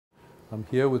I'm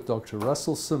here with Dr.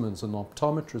 Russell Simmons, an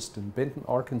optometrist in Benton,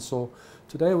 Arkansas.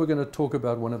 Today we're going to talk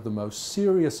about one of the most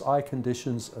serious eye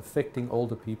conditions affecting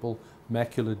older people,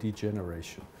 macular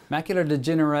degeneration. Macular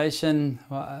degeneration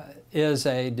is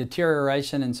a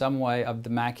deterioration in some way of the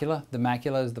macula. The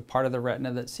macula is the part of the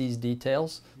retina that sees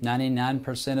details.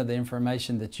 99% of the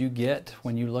information that you get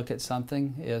when you look at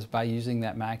something is by using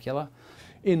that macula.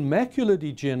 In macular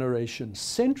degeneration,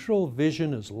 central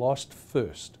vision is lost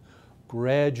first.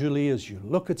 Gradually, as you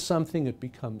look at something, it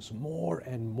becomes more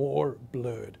and more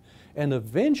blurred, and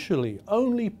eventually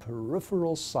only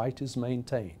peripheral sight is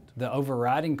maintained. The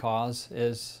overriding cause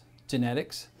is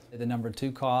genetics. The number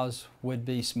 2 cause would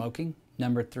be smoking.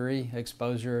 Number 3,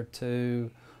 exposure to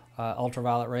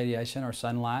ultraviolet radiation or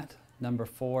sunlight. Number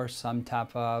 4, some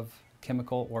type of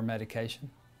chemical or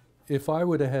medication. If I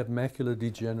were to have macular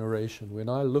degeneration, when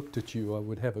I looked at you, I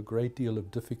would have a great deal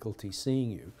of difficulty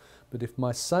seeing you. But if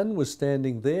my son was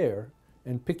standing there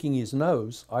and picking his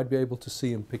nose, I'd be able to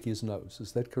see him pick his nose.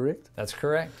 Is that correct? That's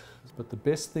correct. But the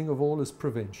best thing of all is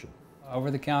prevention.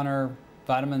 Over-the-counter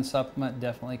vitamin supplement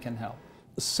definitely can help.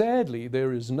 Sadly,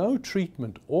 there is no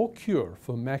treatment or cure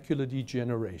for macular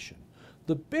degeneration.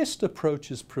 The best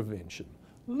approach is prevention.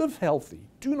 Live healthy,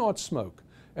 do not smoke,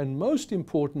 and most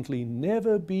importantly,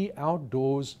 never be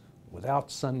outdoors without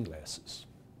sunglasses.